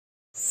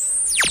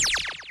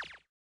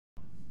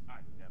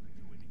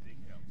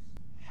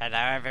Hello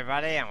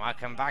everybody and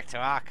welcome back to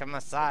Arkham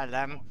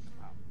Asylum.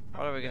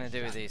 What are we gonna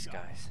do with these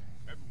guys?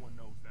 Everyone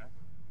knows that.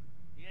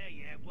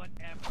 Yeah,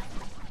 whatever.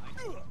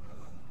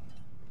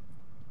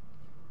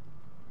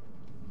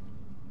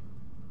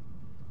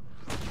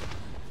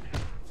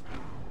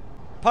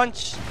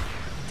 Punch!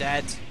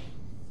 Dead.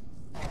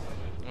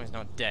 Well, he's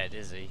not dead,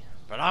 is he?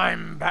 But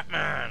I'm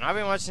Batman! I've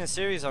been watching a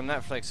series on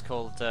Netflix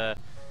called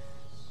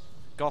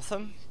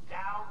Gotham,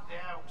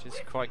 which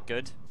is quite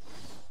good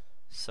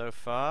so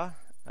far.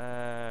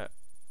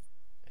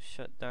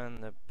 Shut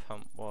down the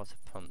water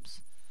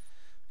pumps.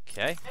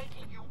 Okay.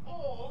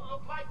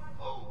 Well,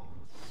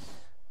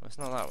 it's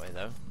not that way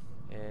though.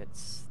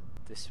 It's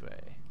this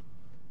way.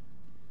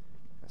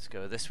 Let's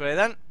go this way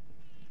then.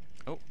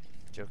 Oh,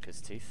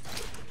 Joker's teeth.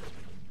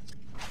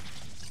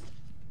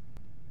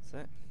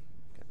 That's it.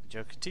 Got the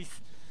Joker teeth.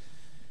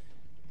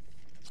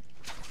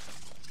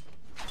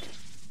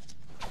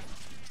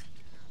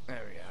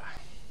 There we are.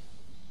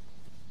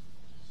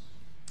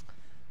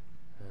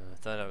 I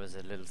thought that was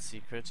a little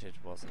secret. It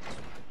wasn't.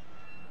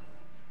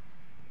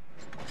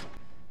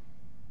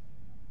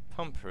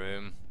 Pump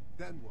room.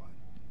 Then what?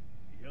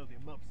 He held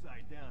him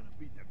upside down and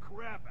beat the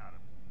crap out of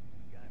him.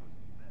 The guy was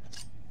a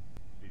mess.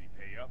 Did he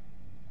pay up?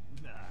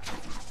 Nah.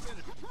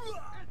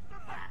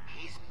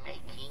 He's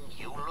making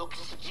you look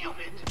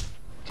stupid.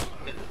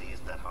 Timidity is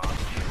that hard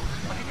to do,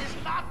 but it is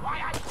not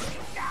why I put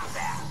you down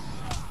there.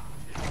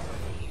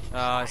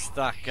 Oh, it's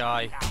that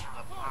guy.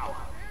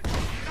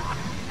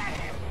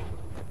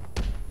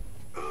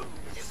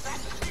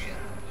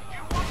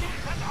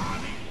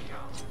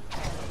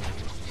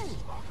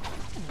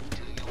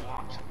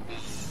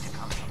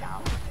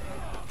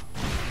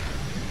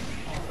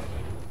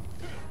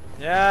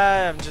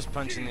 Yeah, I'm just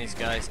punching these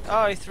guys.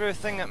 Oh, he threw a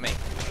thing at me.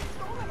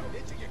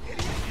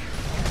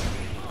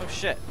 Oh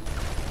shit.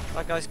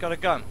 That guy's got a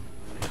gun.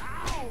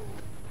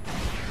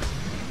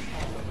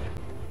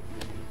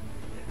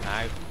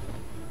 Ow.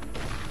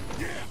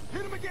 Yeah,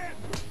 hit him again.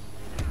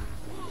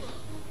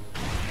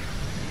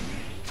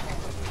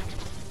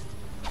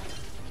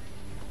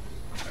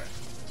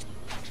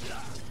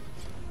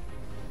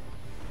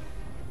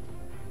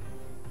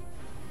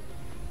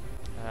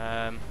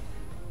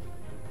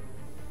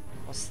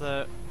 What's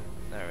the...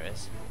 There it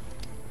is.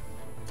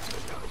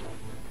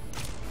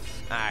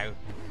 Ow.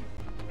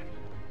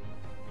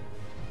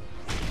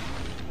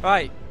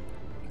 Right.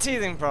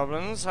 Teething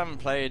problems. Haven't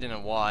played in a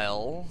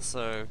while,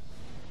 so...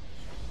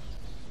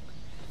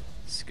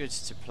 It's good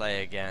to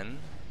play again.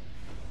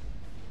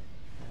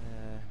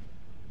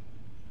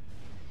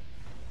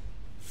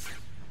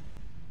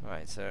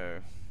 Right, so...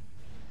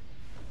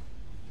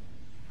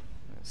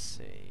 Let's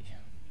see...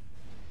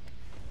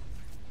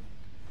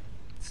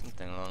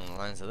 Something along the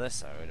lines of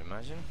this, I would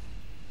imagine.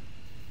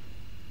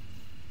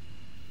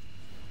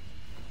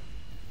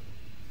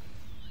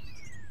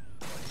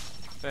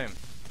 Boom.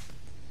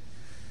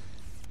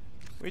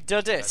 We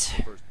did it!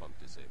 First pump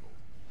disabled.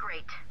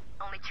 Great.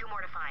 Only 2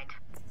 more to find.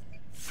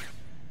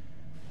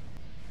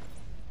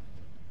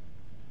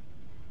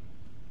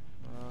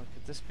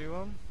 Could this be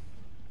one?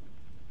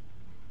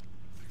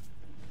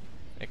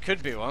 It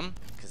could be one,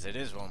 because it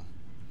is one.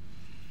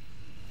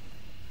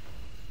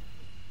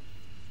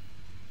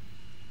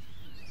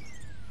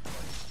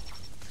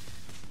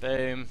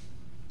 Boom.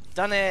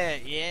 Done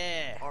it!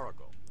 Yeah!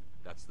 Oracle.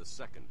 That's the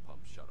second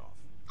pump shut off.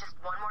 Just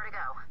 1 more to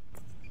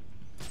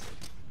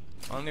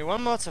go. Only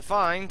one more to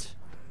find.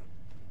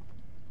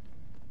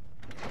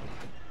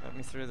 Let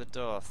me through the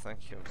door,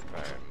 thank you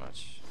very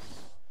much.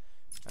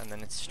 And then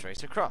it's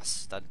straight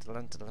across. Okay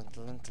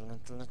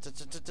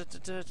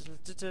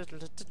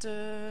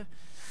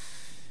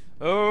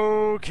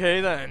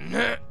then.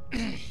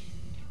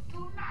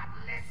 Do not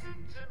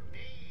listen to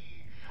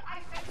me. I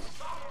said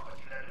sorry, but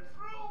you let it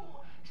through.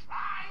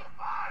 Try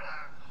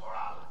harder, or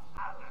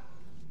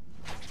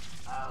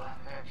I'll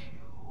hurt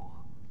you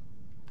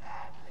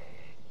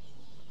badly.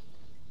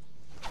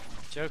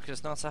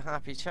 Joker's not a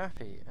happy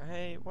chappy.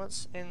 Hey,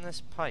 what's in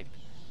this pipe?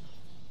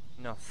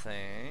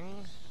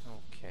 Nothing.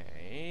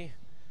 Okay.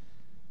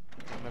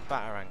 My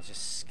batarang's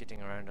just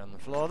skidding around on the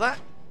floor there.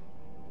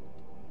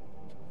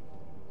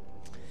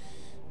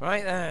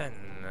 Right then.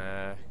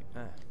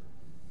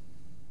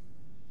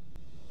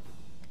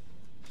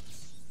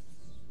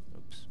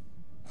 Oops.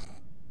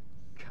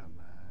 Come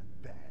on,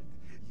 Ben.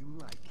 You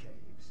like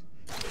caves.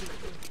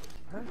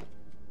 Huh?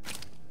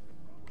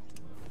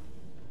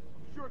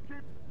 Sure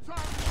keep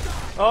time.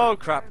 Oh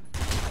crap.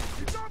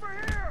 He's over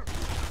here.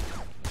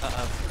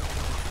 Uh-oh.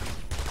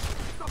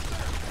 Up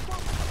there.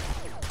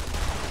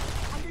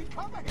 I mean,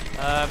 come here.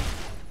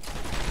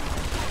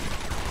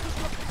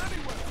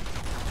 Anywhere.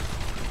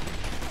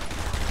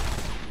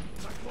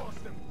 I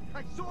lost him. I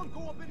saw him go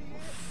up in the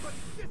air, but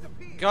he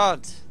disappeared. God,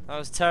 that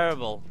was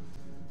terrible.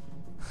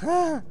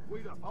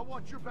 Wait up. I'll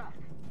watch your back.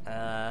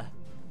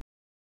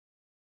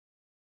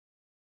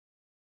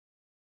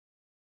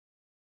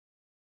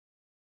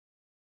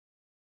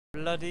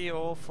 Bloody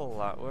awful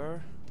that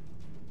were.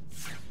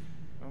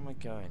 Where am I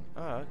going?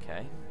 Oh,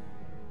 okay.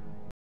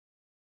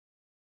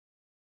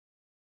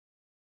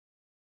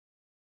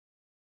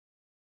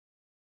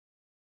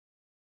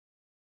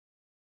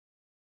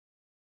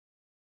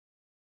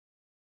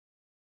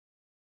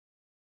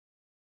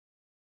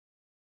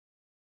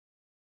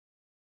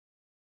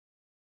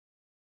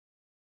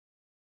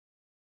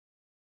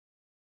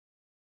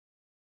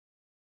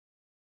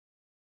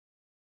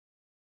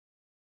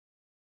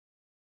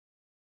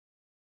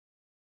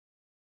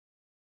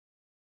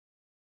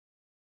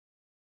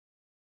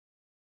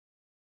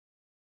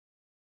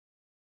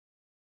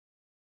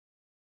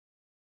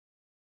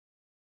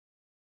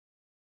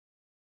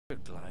 A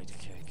glide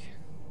kick.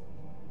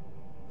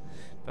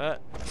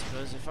 But I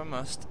suppose if I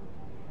must.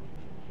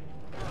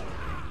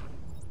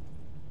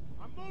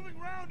 I'm moving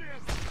round here.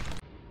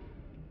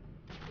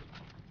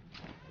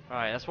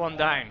 Alright, that's one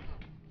down.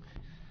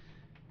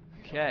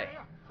 Okay.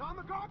 On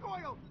the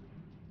gargoyle.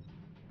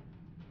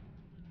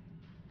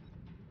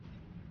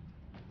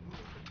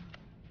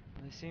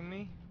 Have they seen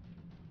me?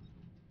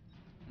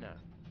 No.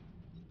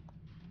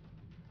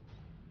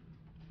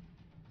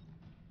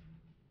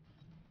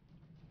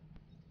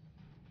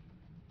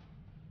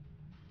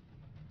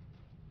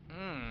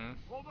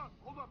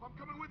 Hold up, I'm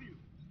coming with you.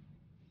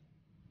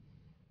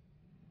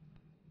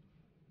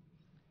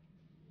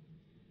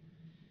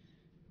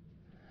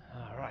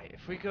 Alright,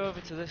 if we go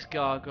over to this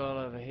gargoyle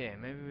over here,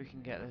 maybe we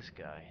can get this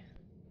guy.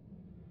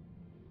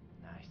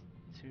 Nice.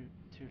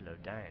 Too low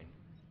down.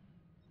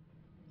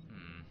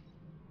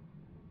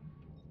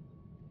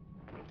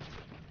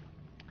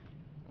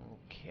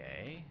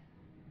 Okay.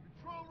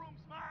 Control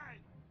room's mine.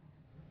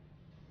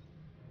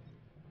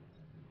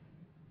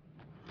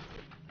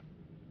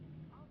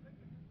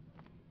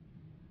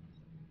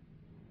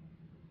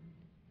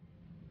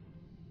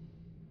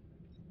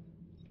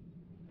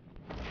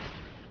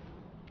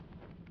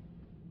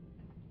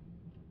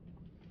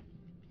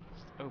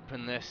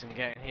 Open this and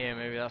get in here,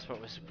 maybe that's what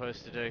we're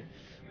supposed to do.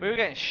 We were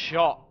getting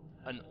shot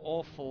an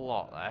awful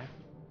lot there.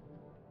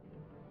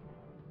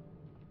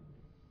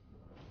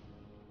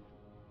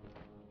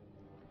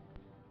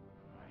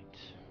 Right,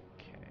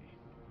 okay.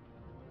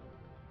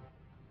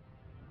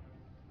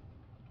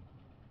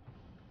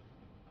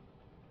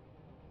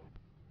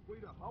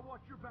 Wait up, I'll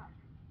watch your back.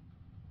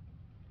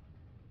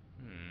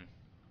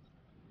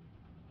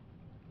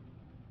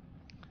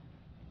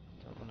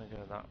 Don't want to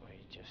go that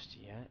way just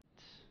yet.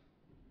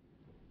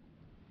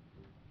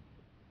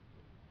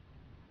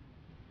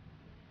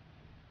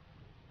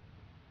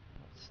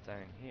 What's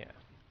down here?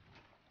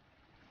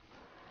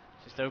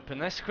 Just open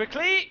this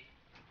quickly!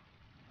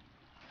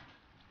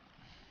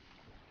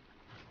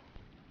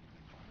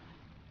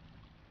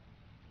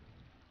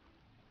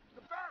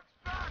 The back,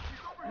 he's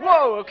over here.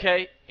 Whoa,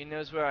 okay. He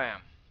knows where I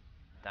am.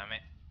 Damn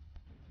it.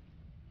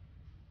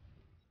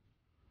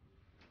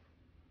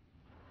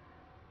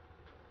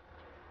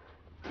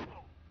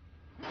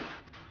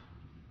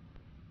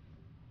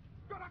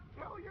 Gonna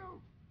kill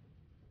you.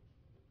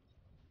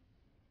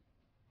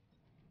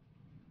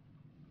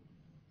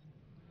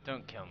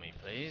 Don't kill me,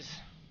 please.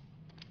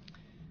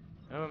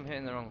 Oh, I'm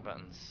hitting the wrong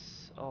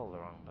buttons. All the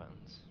wrong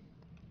buttons.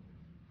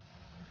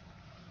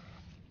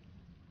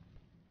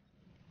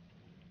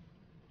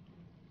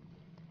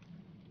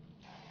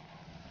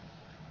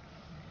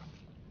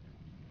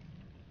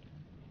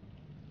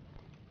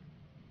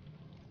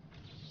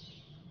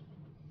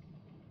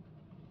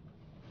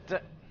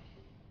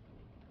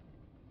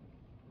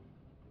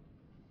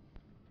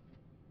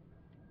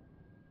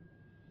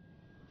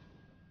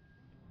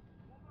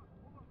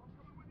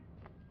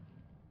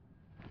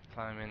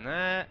 Climb in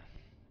there.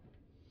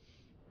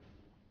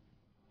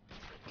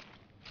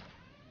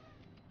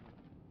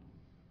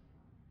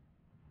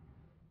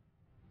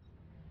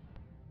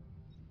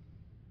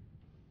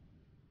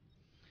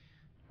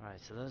 Right,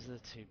 so those are the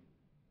two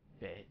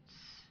bits.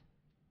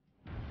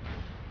 Oh,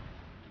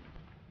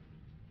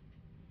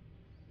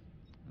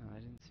 they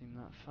didn't seem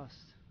that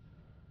fussed.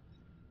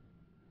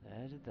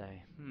 There, did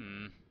they?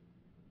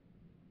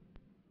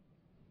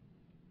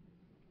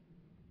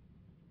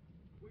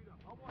 Wait up,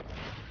 I'll watch.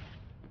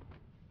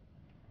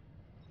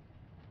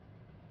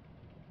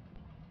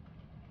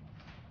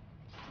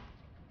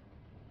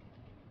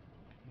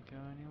 Can you go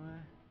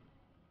anywhere?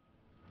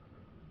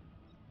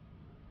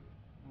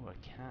 Oh, I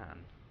can.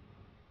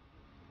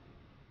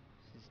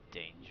 This is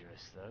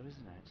dangerous though,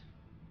 isn't it?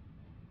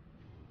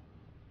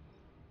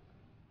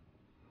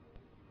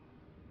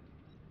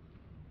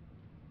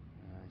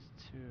 There's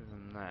two of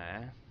them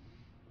there.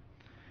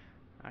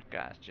 That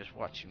guy's just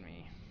watching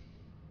me.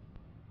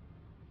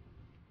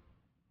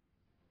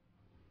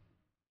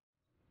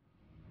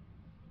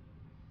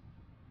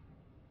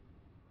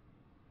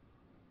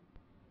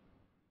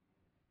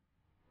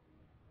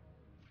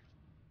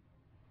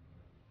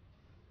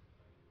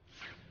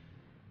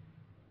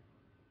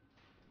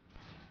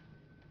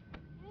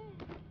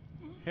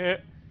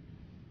 Hit.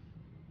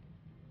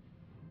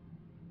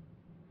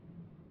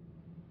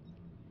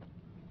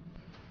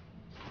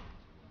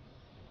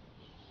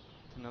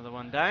 Another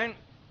one down. Is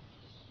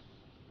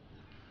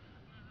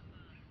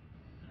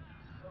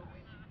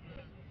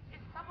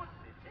someone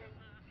missing?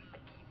 I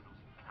keep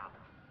losing count.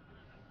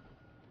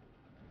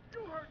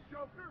 You heard,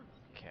 Joker.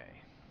 Okay.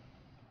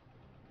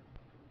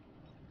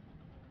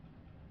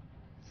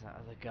 Is that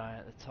other guy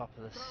at the top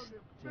of the Found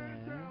him.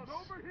 Man down, stairs?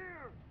 over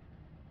here.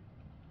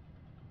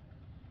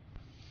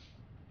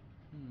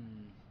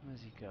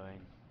 Where's he going?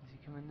 Is he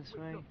coming this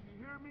Wake way? up, you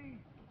hear me?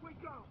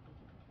 Wake up.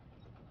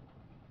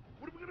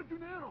 What are we gonna do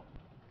now?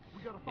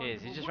 We gotta He find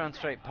is. him. He just Wake ran up.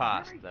 straight You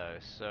past hear me? though,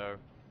 so...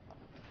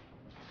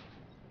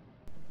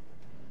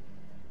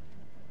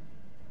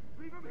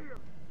 Leave him here.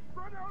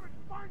 Run out and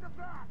find the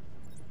back.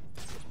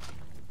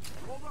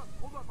 Hold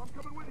up, I'm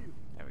coming with you.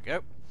 There we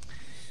go.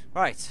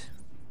 Right,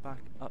 back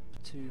up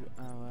to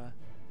our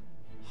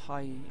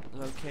high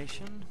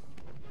location.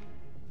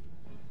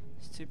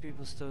 There's two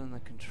people still in the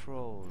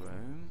control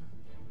room.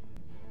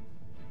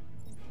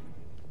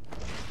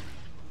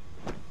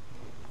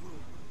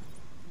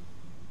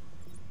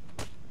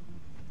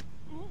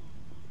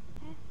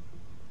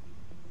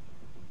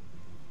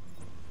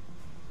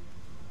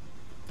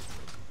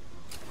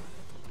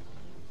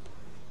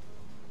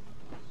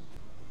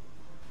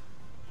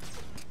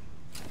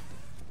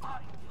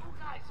 Are you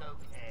guys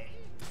okay?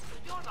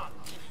 You're not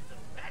feeling the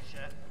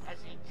pressure as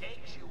he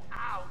takes you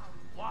out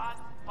one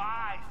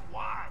by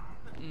one.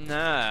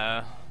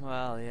 No.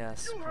 Well,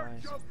 yes. You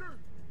heard, Surprise. Joker!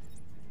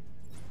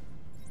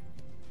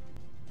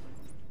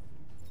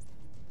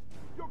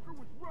 Joker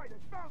was right. I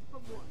found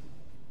someone.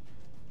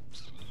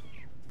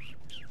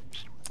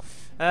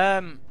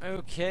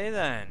 Okay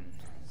then.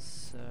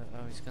 So,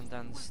 oh, he's gone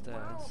down the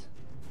stairs.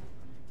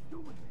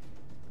 Doing it.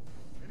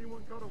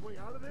 Anyone got a way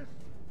out of this?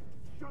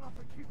 Shut up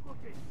and keep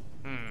looking.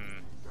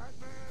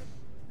 Batman,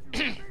 you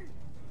see?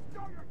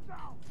 Show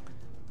yourself.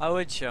 I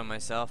would show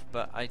myself,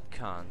 but I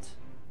can't.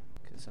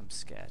 Because I'm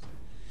scared.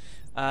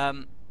 I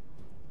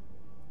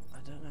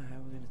don't know how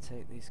we're going to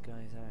take these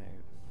guys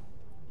out.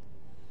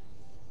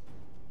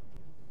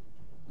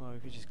 Well, we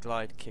could just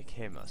glide kick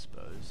him, I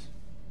suppose.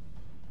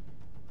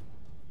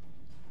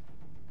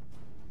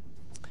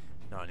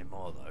 Not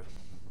anymore, though.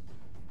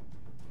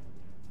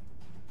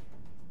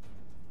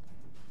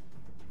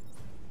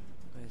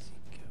 Where's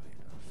he going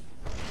off?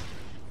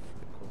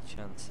 We'll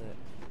chance it.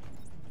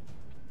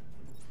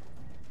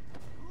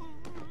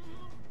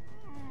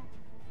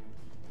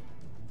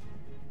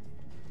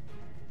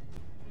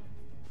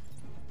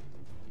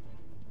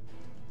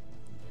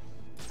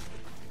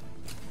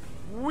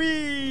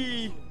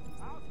 Whee!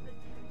 I'll take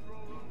the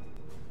control room.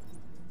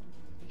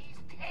 He's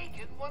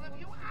taken one of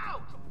you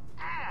out.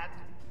 And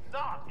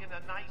not in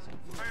a nice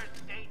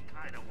first date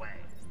kind of way.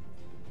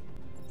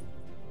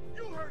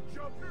 You heard,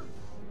 Joker.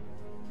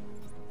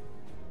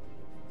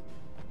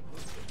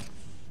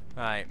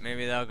 Right,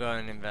 maybe they'll go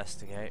and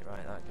investigate.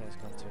 Right, that guy's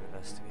gone to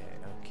investigate.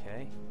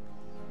 Okay.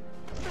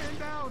 Man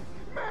down!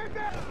 Man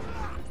down!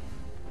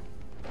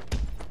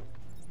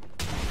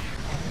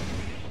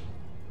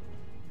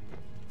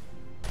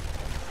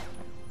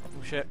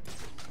 Oh shit.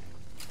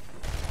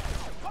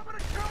 I'm gonna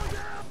kill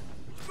you!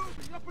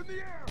 Moving up in the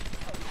air!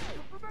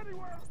 Come from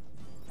anywhere!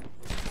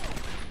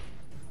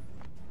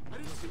 I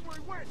didn't see where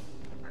he went!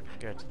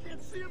 Good. I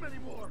can't see him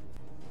anymore!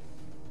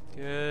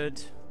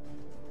 Good.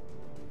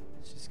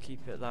 Let's just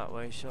keep it that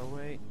way, shall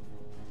we?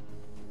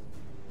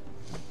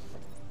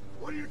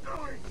 What are you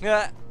doing?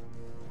 Yeah.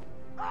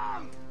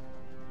 Ah!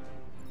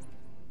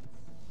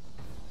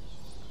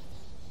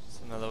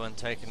 There's another one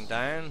taken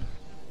down.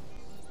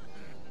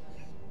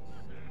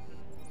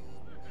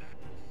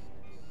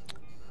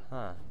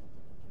 Huh.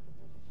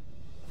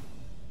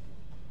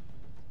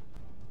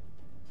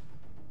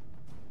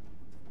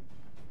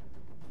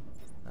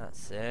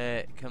 That's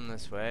it. Come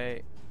this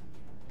way.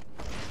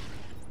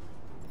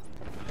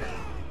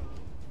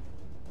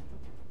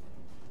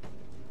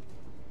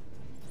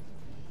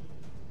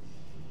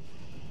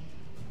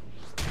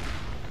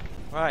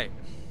 Right.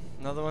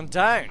 Another one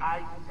down.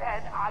 I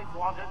said I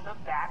wanted the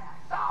bat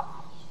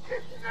stopped.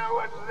 Did no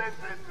one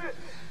listen?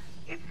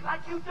 It's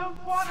like you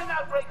don't want an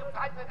outbreak of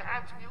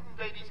Titan-enhanced mutant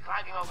babies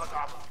climbing over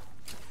Gotham.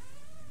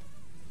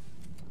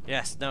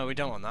 Yes, no, we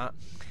don't want that.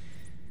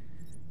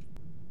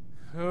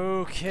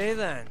 Okay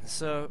then,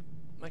 so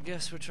I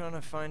guess we're trying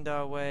to find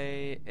our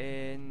way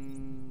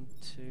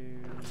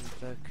into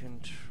the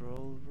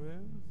control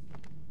room.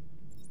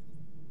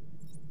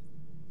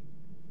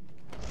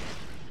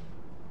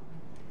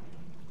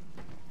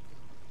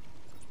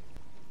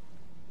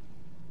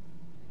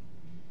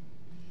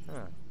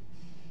 Huh.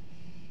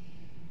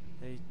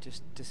 They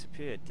just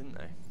disappeared, didn't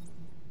they?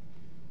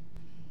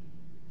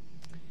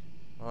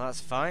 Well,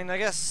 that's fine, I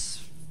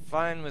guess.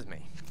 Fine with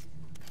me.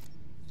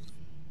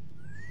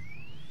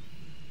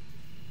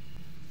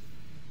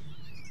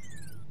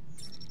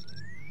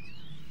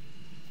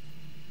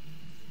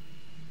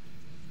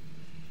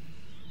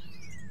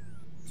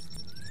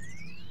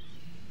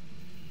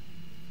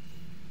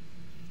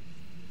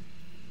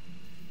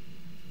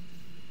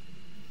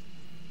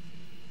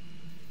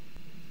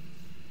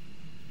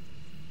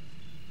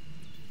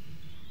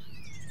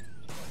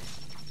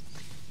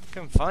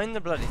 Can find the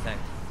bloody thing.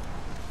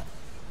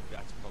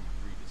 That's pump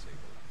 3 disabled.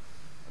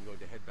 I'm going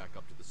to head back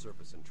up to the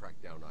surface and track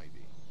down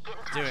Ivy. Get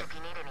in touch Do it. if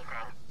you need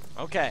anything.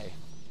 Okay.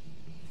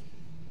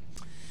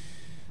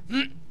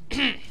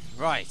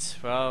 Right,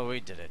 well, we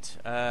did it.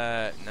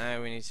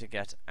 Now we need to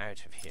get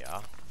out of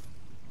here.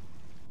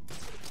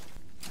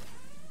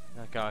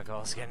 That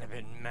gargoyle's getting a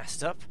bit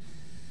messed up.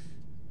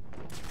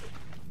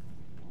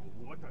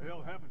 What the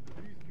hell happened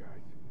to these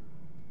guys?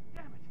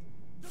 Damn it!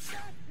 The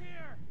bat's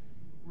here!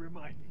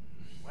 Remind me,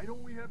 why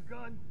don't we have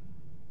guns?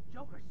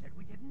 Joker said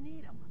we didn't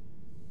need them.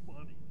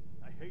 Funny.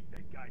 I hate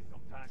that guy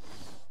sometimes.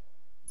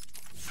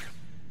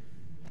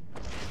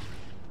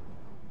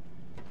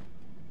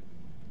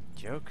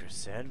 Joker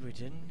said we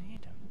didn't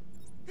need him.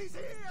 He's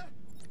here!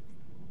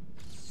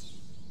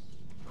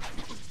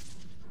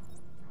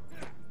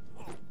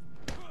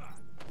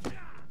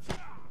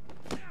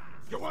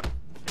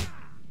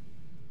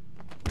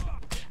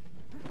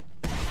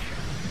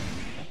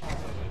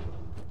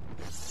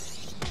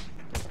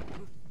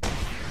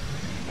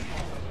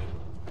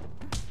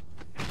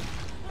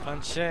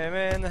 Punch him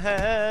in the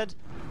head.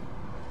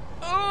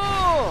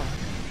 Oh!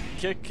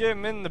 Kick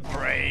him in the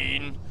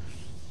brain.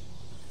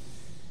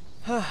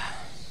 Well,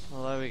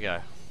 there we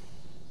go.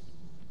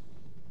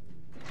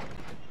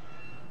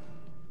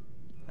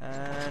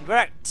 And we're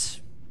out.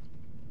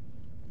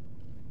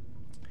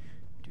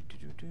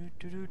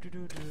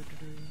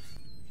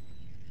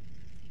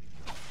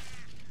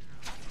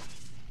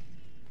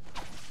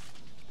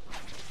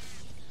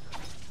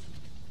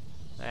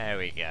 There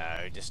we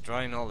go.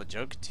 Destroying all the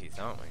Joker teeth,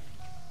 aren't we?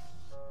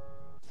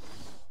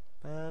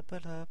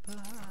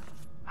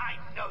 I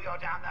know you're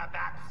down there,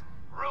 Bats.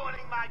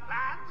 Ruining my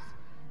plans?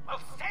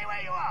 Well, stay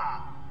where you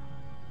are.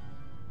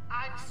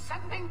 I'm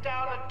sending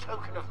down a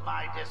token of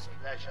my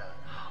displeasure.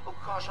 Oh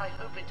gosh, I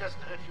hope it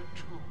doesn't hurt you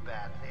too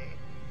badly.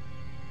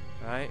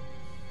 Right.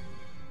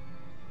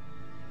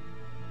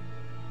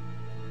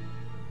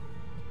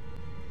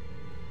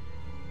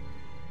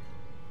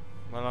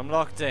 Well, I'm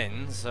locked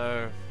in,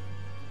 so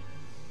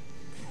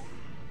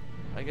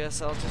I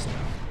guess I'll just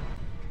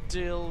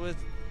deal with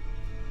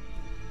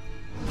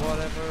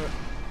whatever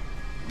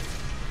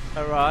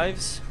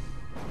arrives.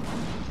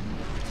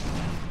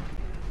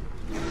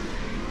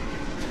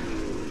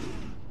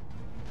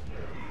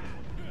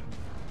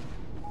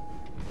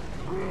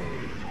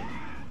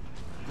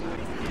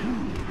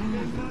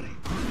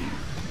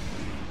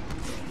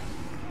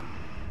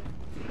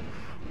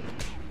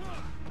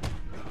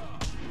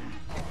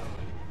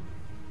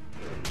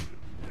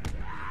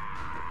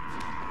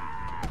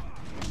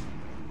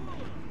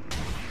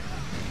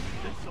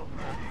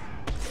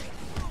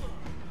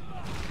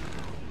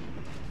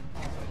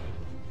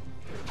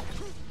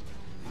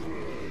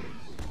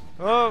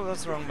 Oh,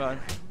 that's the wrong button.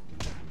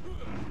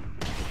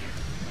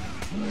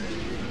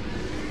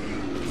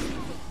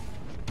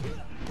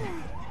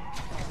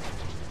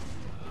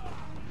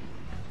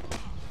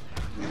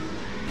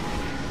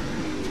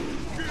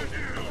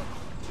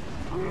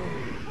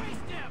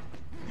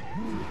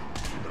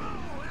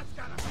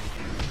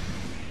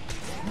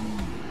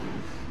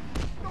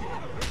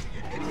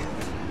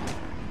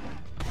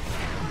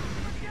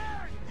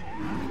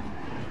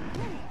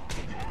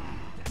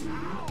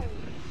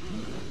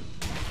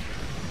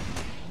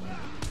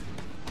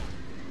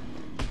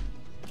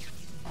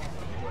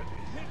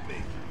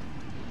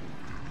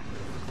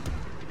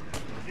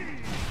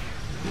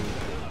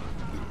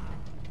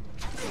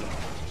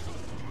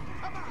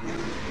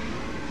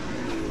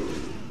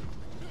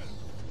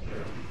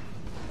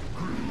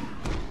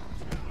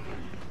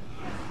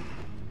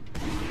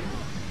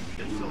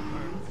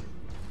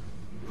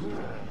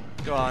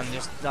 Go on,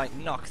 just like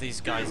knock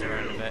these guys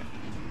around a bit.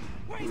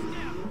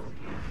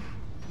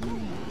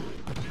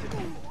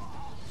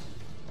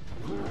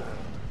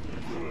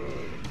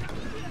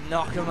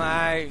 Knock them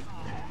out.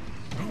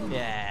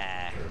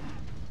 Yeah.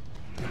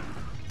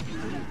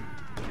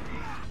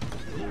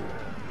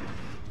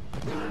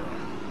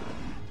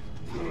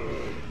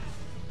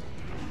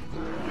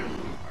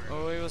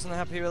 Oh, he wasn't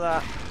happy with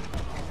that.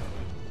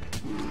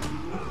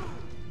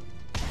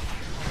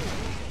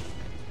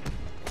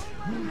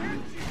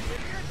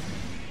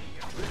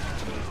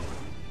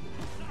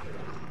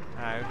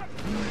 Ow.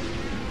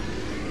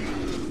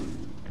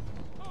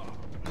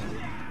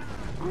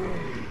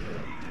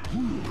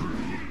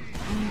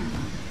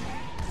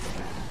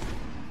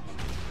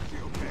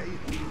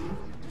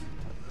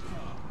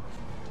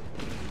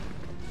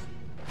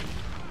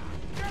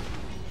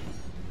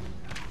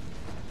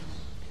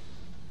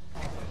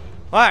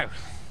 Wow.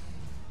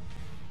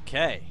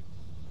 Okay.